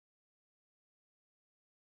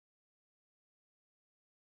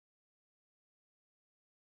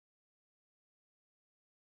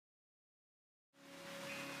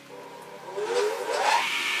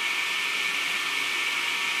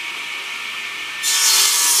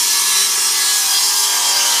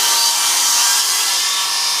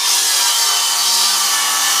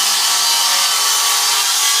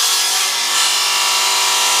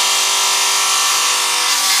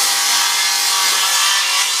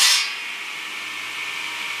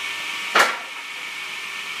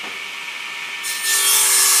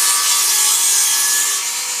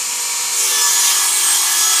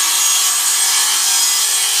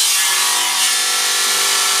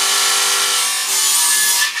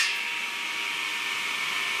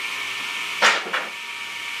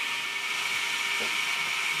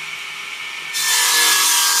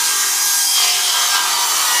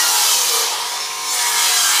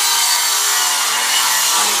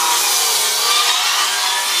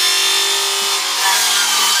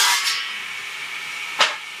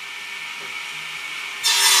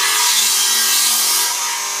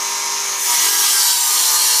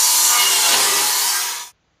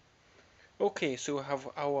Okay, so we have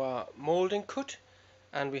our moulding cut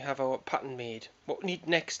and we have our pattern made. What we need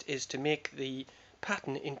next is to make the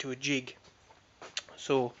pattern into a jig.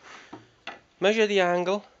 So measure the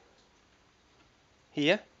angle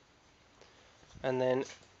here and then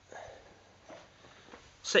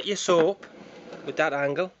set your saw up with that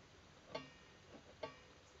angle.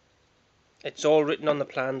 It's all written on the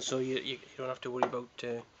plan, so you don't have to worry about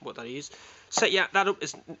what that is. Set that up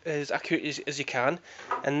as accurate as you can,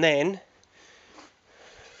 and then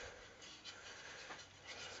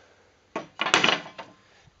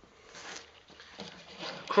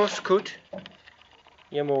cross cut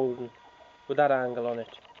your moulding with that angle on it.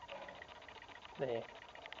 There.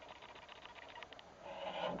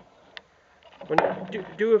 When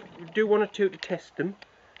you do one or two to test them,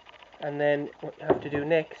 and then what you have to do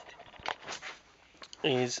next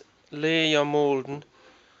is lay your moulding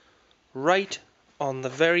right on the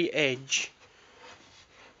very edge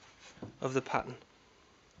of the pattern.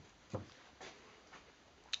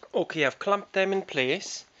 Okay, I've clamped them in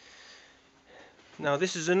place. Now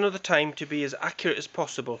this is another time to be as accurate as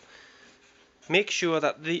possible. Make sure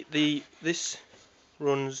that this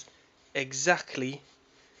runs exactly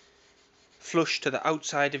flush to the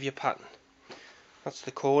outside of your pattern. That's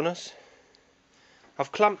the corners.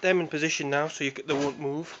 I've clamped them in position now so they won't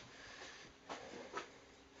move.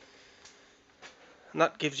 And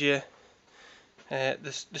that gives you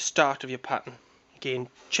the start of your pattern. Again,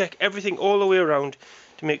 check everything all the way around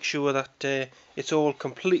to make sure that it's all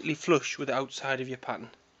completely flush with the outside of your pattern.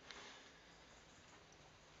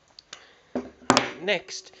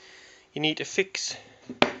 Next, you need to fix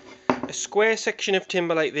a square section of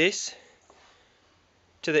timber like this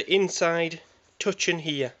to the inside touching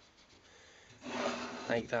here,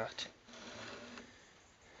 like that.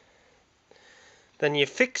 Then you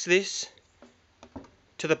fix this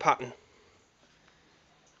to the pattern.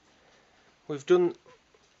 We've done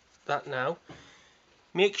that now.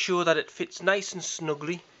 Make sure that it fits nice and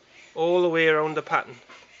snugly all the way around the pattern.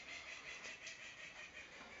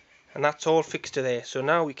 And that's all fixed to there. So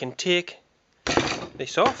now we can take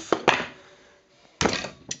this off.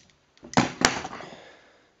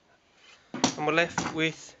 And we're left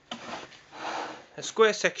with a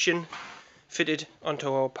square section fitted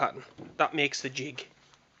onto our pattern. That makes the jig.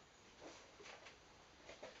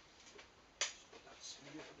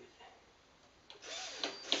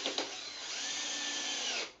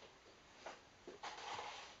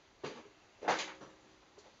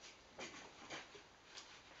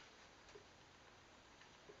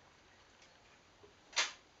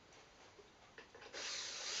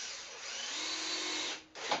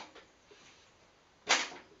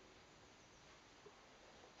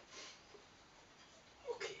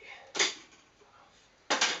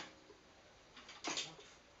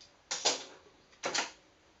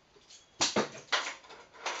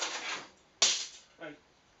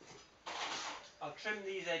 I'll trim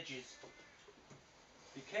these edges.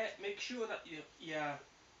 Make sure that your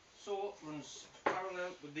saw runs parallel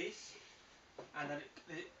with this, and that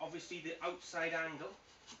obviously the outside angle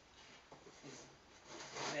is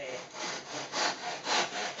there.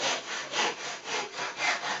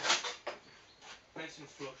 Nice and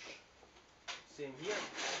flush. Same here.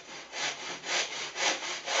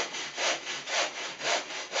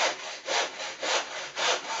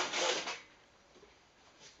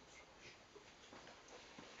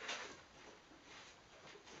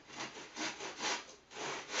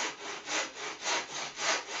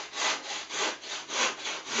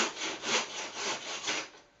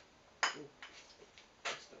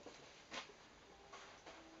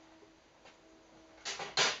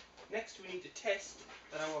 Next we need to test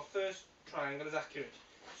that our first triangle is accurate.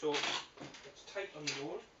 So let's tighten the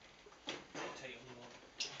mold.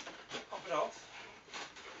 Pop it off.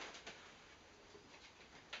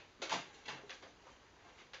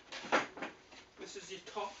 This is your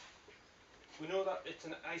top. We know that it's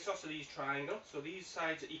an isosceles triangle, so these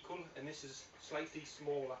sides are equal and this is slightly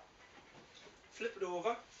smaller. Flip it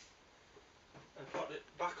over and put it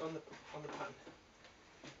back on the pattern.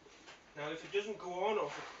 Now if it doesn't go on, or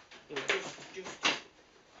just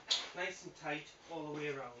nice and tight all the way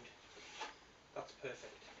around. That's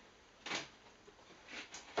perfect.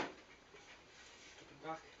 Flip it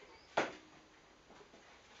back.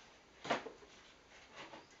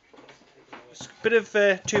 There's a bit of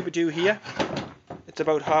to-be-do here. It's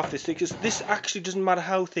about half this thick. This actually doesn't matter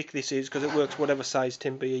how thick this is because it works whatever size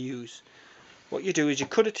timber you use. What you do is you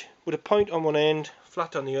cut it with a point on one end,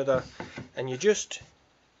 flat on the other, and you just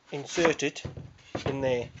insert it in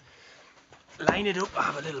there. Line it up,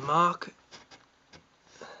 have a little mark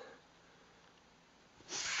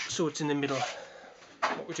so it's in the middle.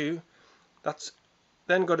 What we do, That's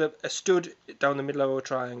then got a stud down the middle of our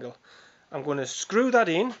triangle. I'm going to screw that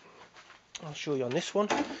in. I'll show you on this one.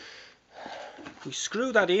 We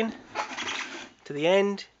screw that in to the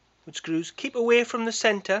end with screws. Keep away from the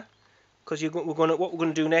centre, because what we're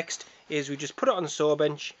going to do next is we just put it on the saw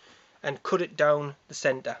bench and cut it down the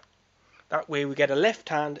centre. That way we get a left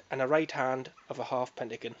hand and a right hand of a half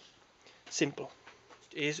pentagon. Simple.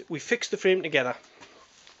 Is we fix the frame together.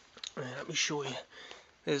 Let me show you.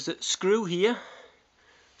 There's a screw here.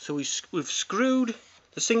 So we've screwed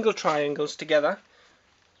the single triangles together.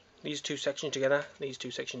 These two sections together, these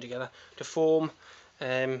two sections together, to form,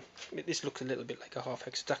 this looks a little bit like a half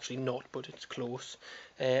hex, it's actually not, but it's close.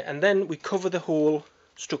 And then we cover the whole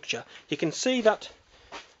structure. You can see that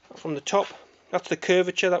from the top, that's the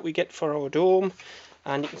curvature that we get for our dome,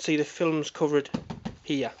 and you can see the film's covered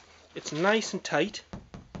here. It's nice and tight,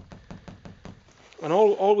 and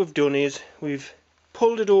all we've done is we've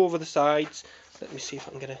pulled it over the sides. Let me see if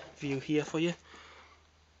I can get a view here for you,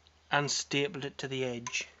 and stapled it to the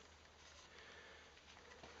edge.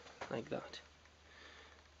 Like that.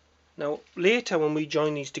 Now later when we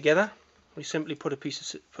join these together, we simply put a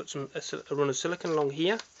run of silicone along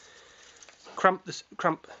here, cramp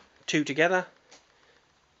two together,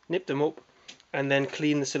 nip them up, and then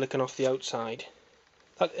clean the silicone off the outside.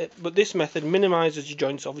 But this method minimises your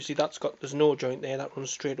joints. Obviously there's no joint there, that runs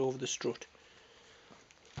straight over the strut.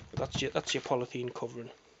 But that's your polythene covering.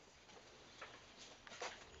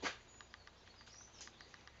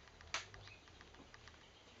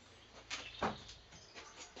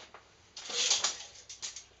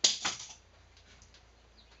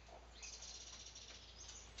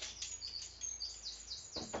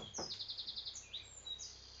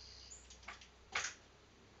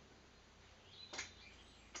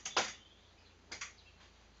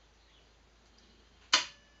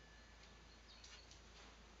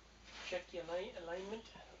 Check your alignment,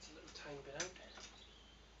 that's a little tiny bit out.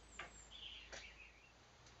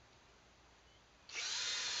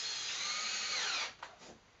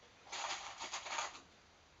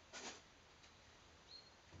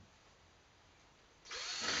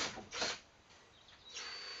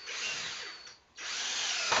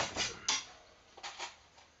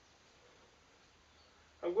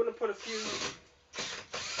 I'm going to put a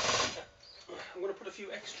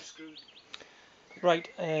few extra screws. Right,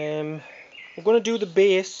 we're going to do the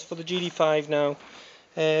base for the GD5 now.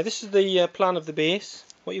 This is the plan of the base.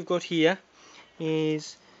 What you've got here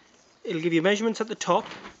is, it'll give you measurements at the top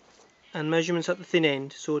and measurements at the thin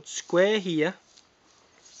end. So it's square here,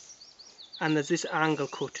 and there's this angle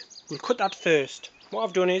cut. We'll cut that first. What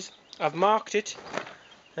I've done is I've marked it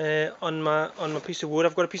on my piece of wood.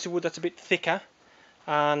 I've got a piece of wood that's a bit thicker,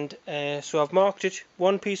 and so I've marked it.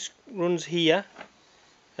 One piece runs here,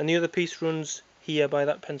 and the other piece runs here by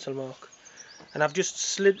that pencil mark, and I've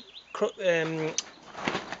just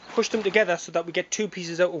pushed them together so that we get two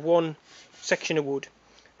pieces out of one section of wood.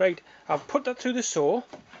 Right, I've put that through the saw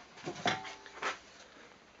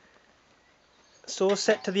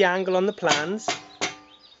set to the angle on the plans.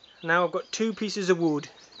 Now I've got two pieces of wood,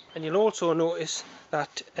 and you'll also notice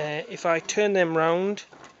that if I turn them round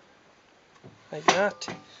like that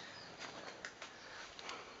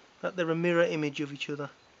they're a mirror image of each other.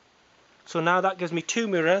 So now that gives me two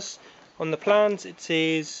mirrors. On the plans it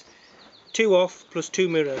says 2 off plus 2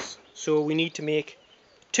 mirrors, so we need to make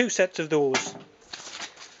 2 sets of those.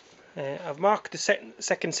 I've marked the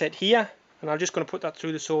second set here, and I'm just going to put that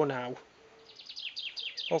through the saw now.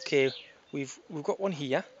 Okay, we've got one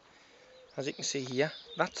here, as you can see here.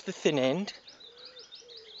 That's the thin end.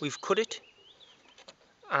 We've cut it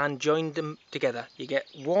and joined them together. You get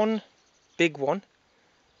one big one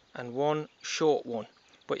and one short one.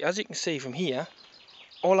 But as you can see from here,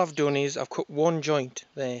 all I've done is I've cut one joint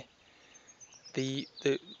there.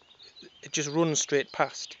 It just runs straight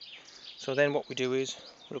past. So then what we do is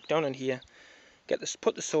we look down in here,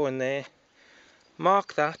 put the saw in there,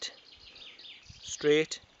 mark that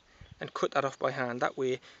straight, and cut that off by hand. That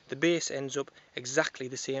way the base ends up exactly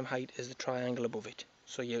the same height as the triangle above it.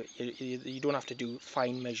 So you don't have to do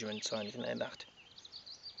fine measurements or anything like that.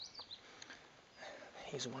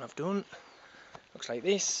 Here's the one I've done. Looks like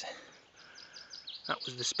this. That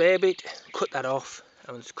was the spare bit. Cut that off,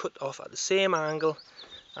 and it's cut off at the same angle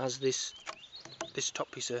as this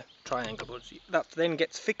top piece of triangle. But that then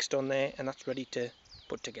gets fixed on there, and that's ready to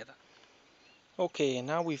put together. Okay,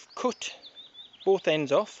 now we've cut both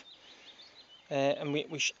ends off, and we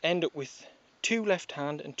end up with 2 left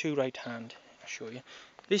hand and 2 right hand. I'll show you.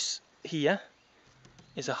 This here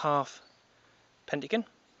is a half pentagon,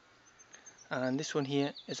 and this one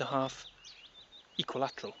here is a half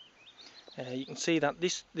equilateral. You can see that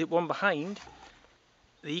the one behind,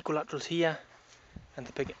 the equilaterals here and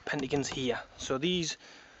the pentagons here. So these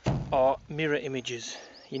are mirror images.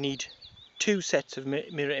 You need 2 sets of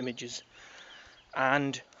mirror images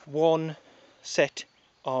and 1 set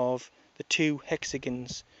of the 2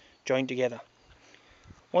 hexagons joined together.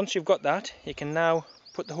 Once you've got that, you can now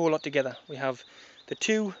put the whole lot together. We have the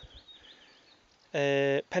 2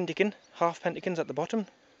 half pentagons at the bottom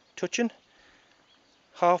touching,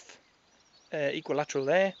 half equilateral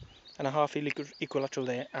there and a half equilateral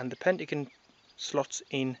there, and the pentagon slots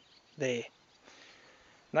in there.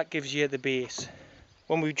 And that gives you the base.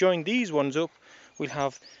 When we join these ones up, we'll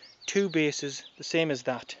have 2 bases the same as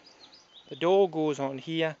that. The door goes on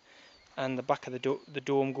here and the back of the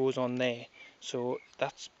dome goes on there. So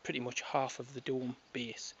that's pretty much half of the dome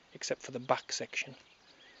base, except for the back section.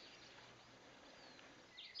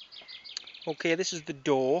 Okay, this is the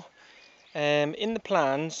door. In the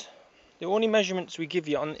plans, the only measurements we give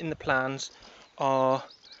you in the plans are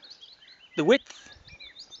the width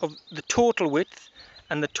of the total width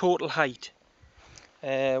and the total height.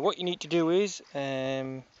 What you need to do is,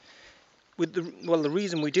 the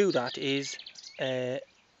reason we do that is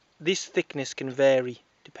this thickness can vary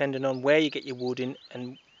depending on where you get your wood in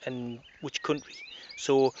and which country.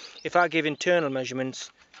 So if I give internal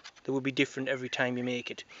measurements, they will be different every time you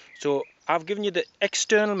make it. So I've given you the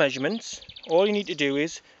external measurements. All you need to do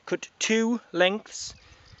is cut 2 lengths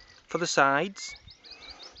for the sides.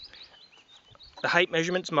 The height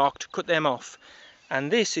measurements marked, cut them off.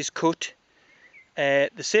 And this is cut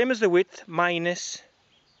the same as the width minus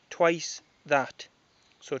twice that.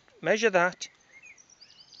 So measure that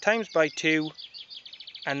times by 2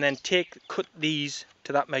 and then cut these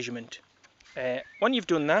to that measurement. When you've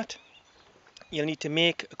done that, you'll need to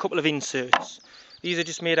make a couple of inserts. These are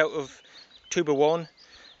just made out of 2x1.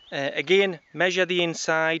 Again, measure the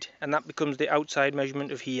inside and that becomes the outside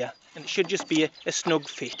measurement of here. And it should just be a snug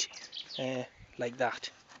fit, like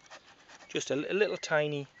that. Just a little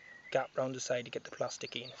tiny gap round the side to get the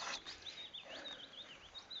plastic in.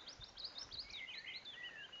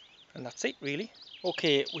 And that's it really.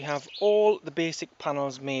 Okay, we have all the basic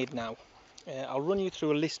panels made now. I'll run you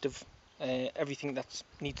through a list of everything that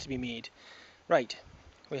needs to be made. Right,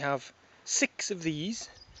 we have 6 of these.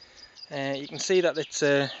 You can see that it's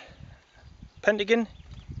a pentagon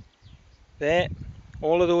there.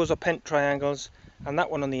 All of those are pent triangles, and that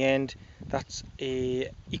one on the end, that's a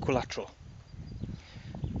equilateral.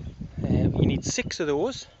 You need 6 of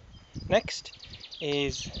those. Next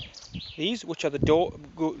is these, which are the door.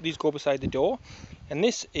 These go beside the door, and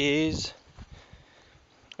this is,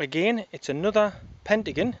 again, it's another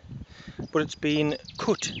pentagon, but it's been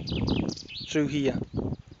cut through here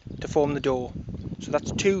to form the door. So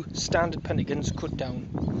that's 2 standard pentagons cut down.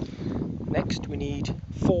 Next we need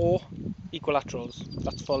 4 equilaterals.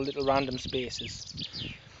 That's for little random spaces.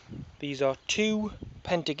 These are 2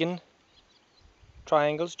 pentagon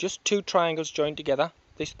triangles, just 2 triangles joined together.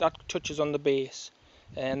 That touches on the base,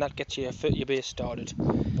 and that gets your base started.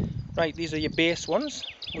 Right, these are your base ones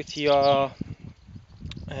with your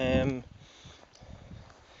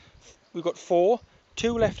we've got 4,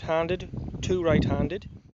 2 left-handed, 2 right-handed.